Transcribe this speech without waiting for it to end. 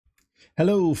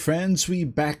Hello friends, we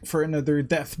back for another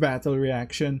death battle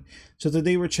reaction. So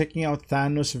today we're checking out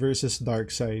Thanos versus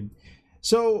Darkseid.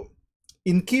 So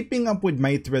in keeping up with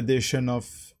my tradition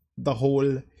of the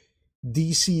whole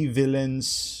DC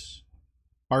villains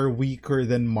are weaker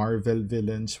than Marvel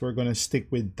villains, we're gonna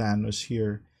stick with Thanos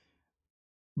here.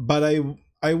 But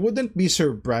I wouldn't be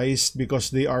surprised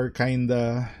because they are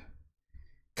kinda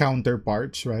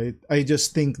counterparts, right? I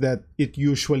just think that it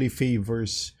usually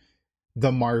favors the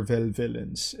Marvel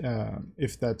villains,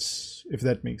 if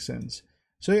that makes sense.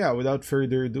 So yeah, without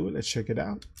further ado, let's check it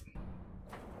out.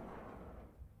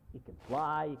 You can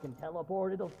fly, you can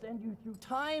teleport, it'll send you through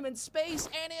time and space,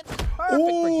 and it's perfect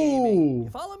for gaming. You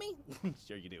follow me?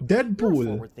 Sure you do. Deadpool.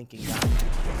 Forward-thinking guy.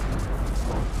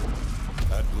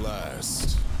 At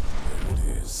last, there it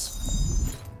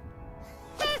is.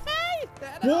 Hey,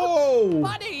 Thanos, Whoa!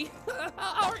 buddy!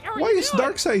 How are Why you is doing?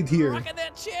 Darkseid here? Rocking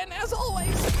that chin as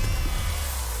always.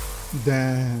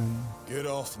 Damn. Get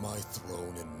off my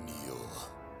throne and kneel.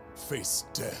 Face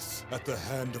death at the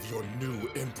hand of your new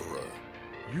emperor.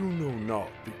 You know not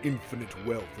the infinite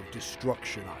wealth of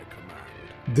destruction I command.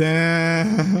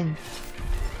 Damn.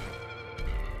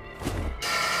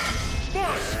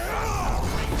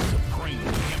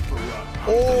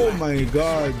 Oh my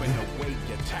god.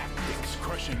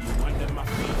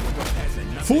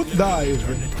 Foot dive.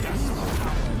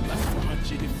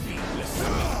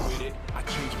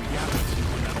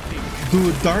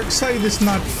 Dude, Darkseid is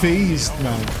not phased,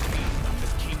 man.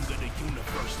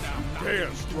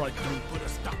 Dare strike me.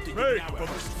 Made for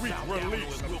the sweet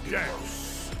release of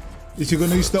death. Is he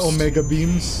gonna use the Omega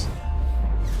Beams?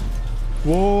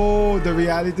 Whoa, the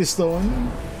Reality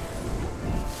Stone.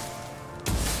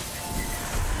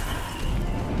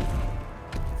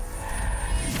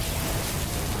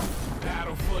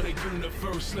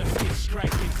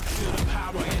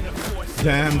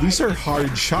 Damn, these are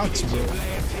hard shots, bro.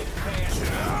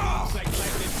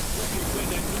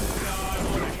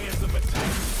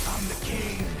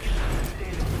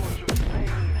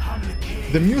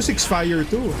 The music's fire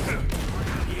too.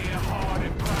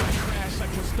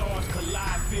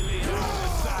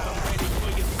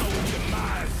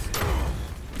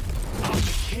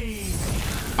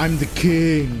 I'm the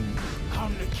king.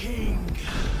 I'm the king.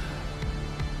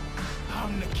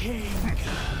 I'm the king.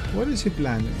 What is he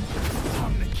planning?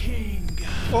 I'm the king.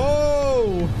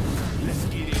 Oh! Let's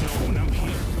get it on. I'm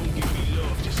here. Don't give me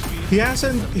love. Just feel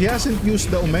He hasn't used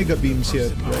the Omega Beams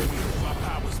yet, right? my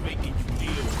powers making you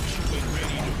deal. You ain't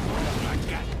ready to run. I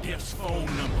got Death's phone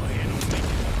number and I'm making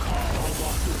a call. I'll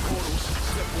walk through portals,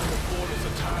 step on the borders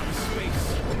of time and space.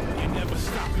 You're never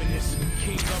stopping this.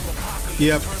 King of apocalypse.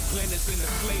 Yep. Earth planets and the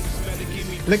slaves better give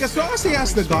me. Like, as long as he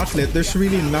has the gauntlet, there's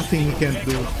really nothing he can't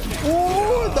do.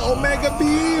 Oh, the Omega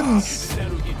Beams!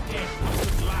 Settle your debt.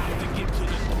 I'm alive to get to the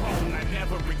throne. I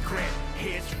never regret.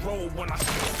 Heads roll when I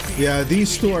see. Yeah,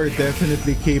 these two are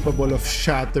definitely capable of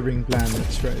shattering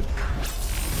planets, right?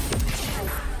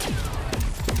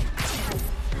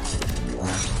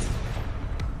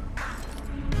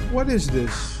 What is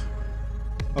this?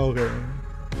 Okay.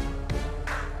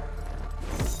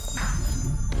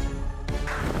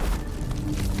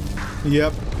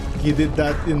 Yep, he did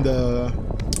that in the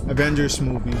Avengers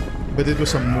movie, but it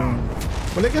was a moon.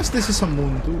 Well, I guess this is a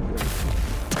moon too.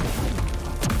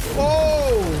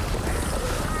 Oh!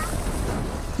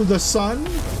 To the sun?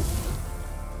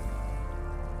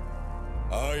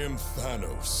 I am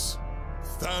Thanos.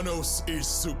 Thanos is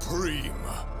supreme.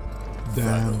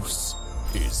 Damn. Thanos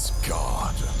is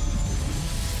God.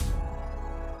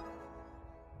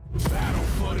 Battle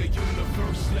for the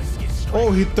universe. Let's get straight.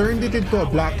 Oh, he turned it into a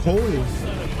black hole.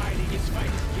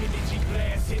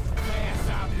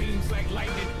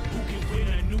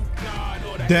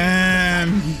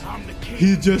 Damn,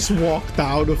 he just walked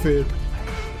out of it.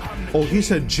 Oh,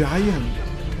 he's a giant.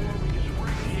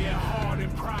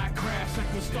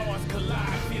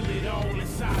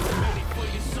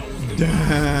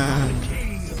 Damn.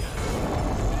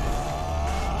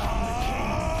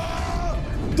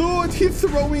 Dude, he's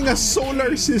throwing a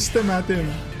solar system at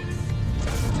him.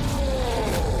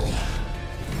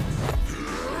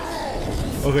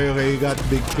 Okay, he got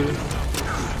big too.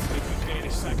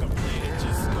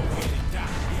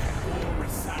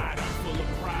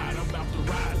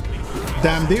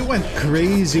 Damn, they went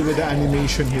crazy with the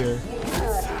animation here.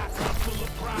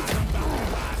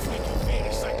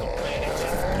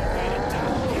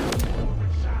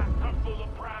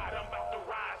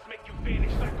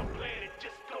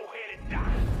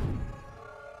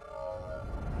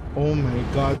 Oh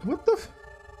my god, what the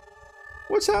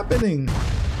what's happening?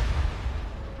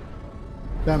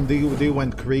 Damn, they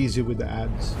went crazy with the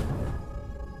ads.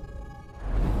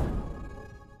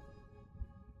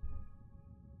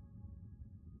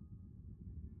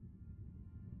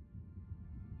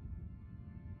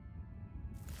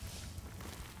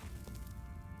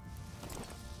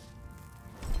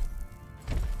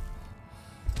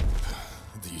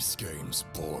 These games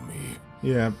bore me,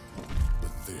 Yeah.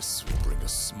 but this will bring a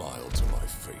smile to my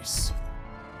face.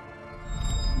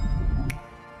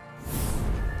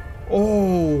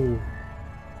 Oh.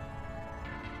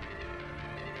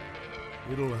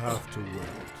 It'll have to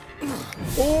wait.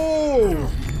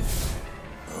 Oh.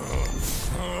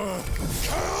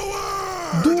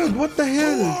 Coward! Dude, what the Who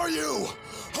hell? are you?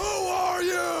 Who are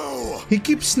you? He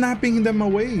keeps snapping them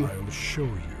away. I'll show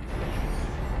you.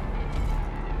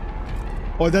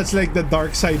 Oh, that's like the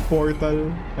Darkseid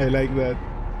portal. I like that.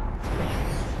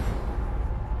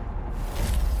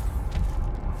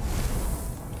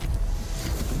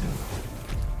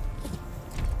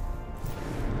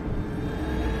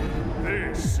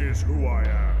 This is who I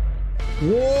am.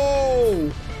 Whoa!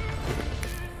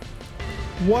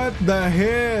 What the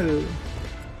hell?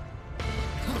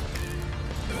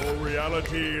 Your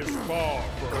reality is far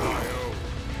from my own.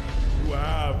 You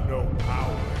have no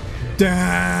power.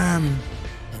 Damn!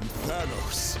 I'm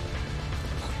Thanos.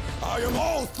 I am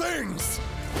all things.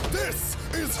 This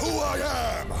is who I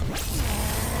am.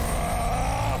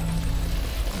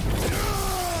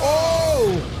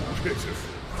 Oh! Pitiful.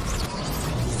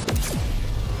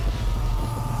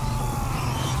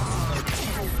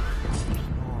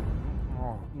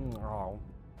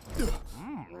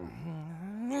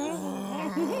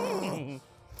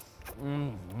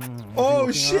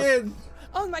 Oh shit!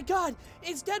 Oh my god,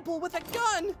 it's Deadpool with a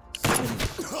gun!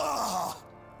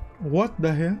 What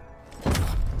the hell?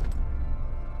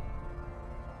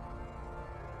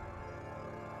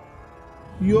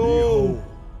 Yo!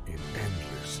 In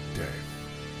endless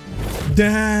death.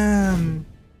 Damn!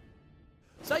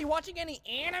 So you watching any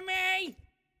anime?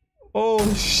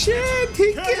 Oh shit!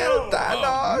 He killed Thanos!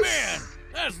 Oh, man!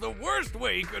 That's the worst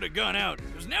way he could have gone out,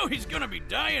 because now he's gonna be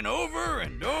dying over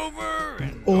and over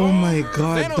and Oh over. my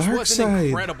god, Thanos was an Darkseid!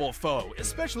 incredible foe,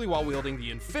 especially while wielding the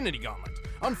Infinity Gauntlet.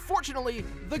 Unfortunately,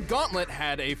 the gauntlet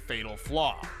had a fatal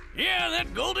flaw. Yeah,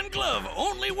 that golden glove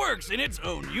only works in its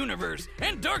own universe,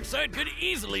 and Darkseid could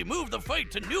easily move the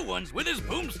fight to new ones with his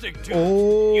boomstick tools.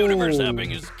 Oh. Universe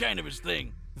hopping is kind of his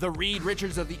thing. The Reed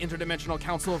Richards of the Interdimensional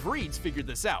Council of Reeds figured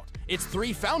this out. Its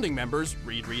 3 founding members,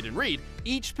 Reed, Reed, and Reed,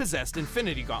 each possessed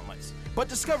Infinity Gauntlets, but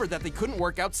discovered that they couldn't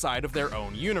work outside of their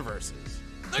own universes.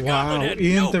 The Wow, gauntlet had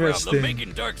no interesting. problem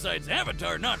making Darkseid's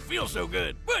avatar not feel so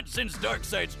good. But since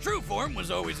Darkseid's true form was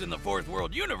always in the Fourth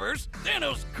World universe,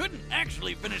 Thanos couldn't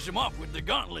actually finish him off with the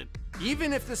gauntlet.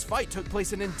 Even if this fight took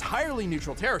place in entirely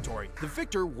neutral territory, the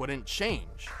victor wouldn't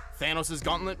change. Thanos'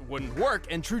 gauntlet wouldn't work,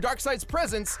 and true Darkseid's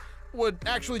presence would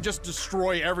actually just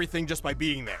destroy everything just by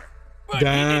being there. But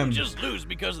Damn. he didn't just lose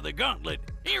because of the gauntlet.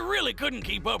 He really couldn't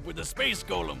keep up with the space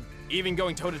golem. Even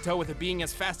going toe-to-toe with a being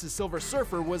as fast as Silver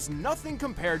Surfer was nothing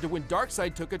compared to when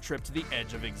Darkseid took a trip to the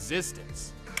edge of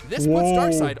existence. This puts Whoa.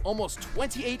 Darkseid almost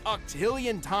 28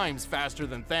 octillion times faster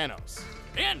than Thanos.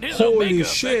 And his Holy Omega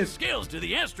shit. effect scales to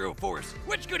the Astro Force,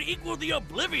 which could equal the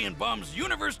Oblivion Bomb's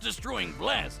universe-destroying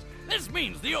blast. This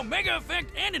means the Omega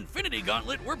Effect and Infinity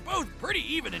Gauntlet were both pretty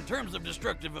even in terms of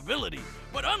destructive ability.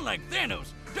 But unlike Thanos,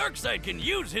 Darkseid can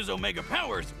use his Omega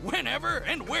powers whenever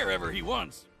and wherever he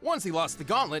wants. Once he lost the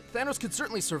gauntlet, Thanos could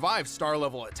certainly survive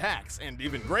star-level attacks, and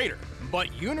even greater.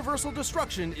 But universal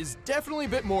destruction is definitely a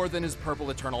bit more than his purple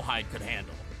eternal hide could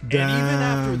handle. And even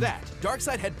after Damn. that,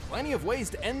 Darkseid had plenty of ways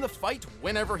to end the fight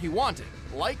whenever he wanted,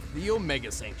 like the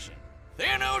Omega Sanction.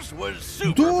 Thanos was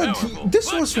super Dude, powerful, this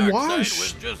but was Darkseid washed.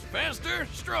 was just faster,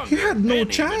 stronger, He had no and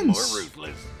even chance. more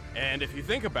ruthless. And if you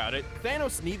think about it,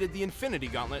 Thanos needed the Infinity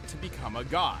Gauntlet to become a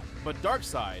god, but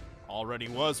Darkseid already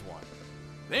was one.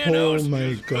 Thanos Oh my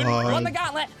just couldn't God. Run the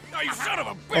gauntlet! Oh, you son of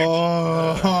a bitch!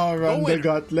 Oh, The run the winner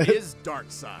gauntlet. is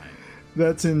Darkseid.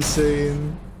 That's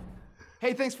insane.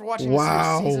 Hey, thanks for watching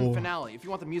Wow. this year's season finale. If you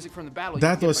want the music from the battle, you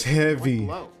That can get was by clicking the link heavy.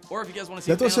 below. Or if you guys want to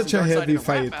see That was Thanos such and a Darkseid heavy in a rap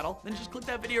fight. battle, then just click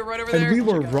that video right over And there. we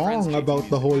were Check out our friends' wrong YouTube about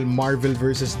the community. whole Marvel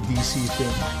versus DC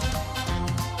thing.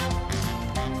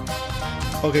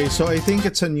 Okay, so I think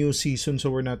it's a new season, so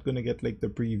we're not gonna get like the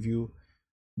preview.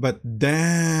 But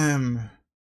damn.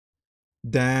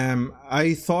 Damn.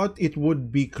 I thought it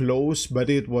would be close, but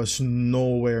it was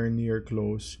nowhere near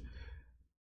close.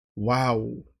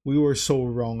 Wow. We were so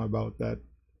wrong about that.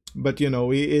 But you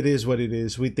know, it is what it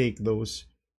is. We take those.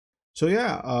 So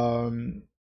yeah,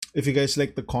 if you guys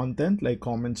like the content, like,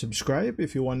 comment, subscribe.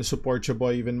 If you want to support your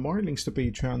boy even more, links to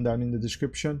Patreon down in the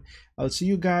description. I'll see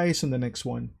you guys on the next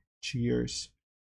one. Cheers.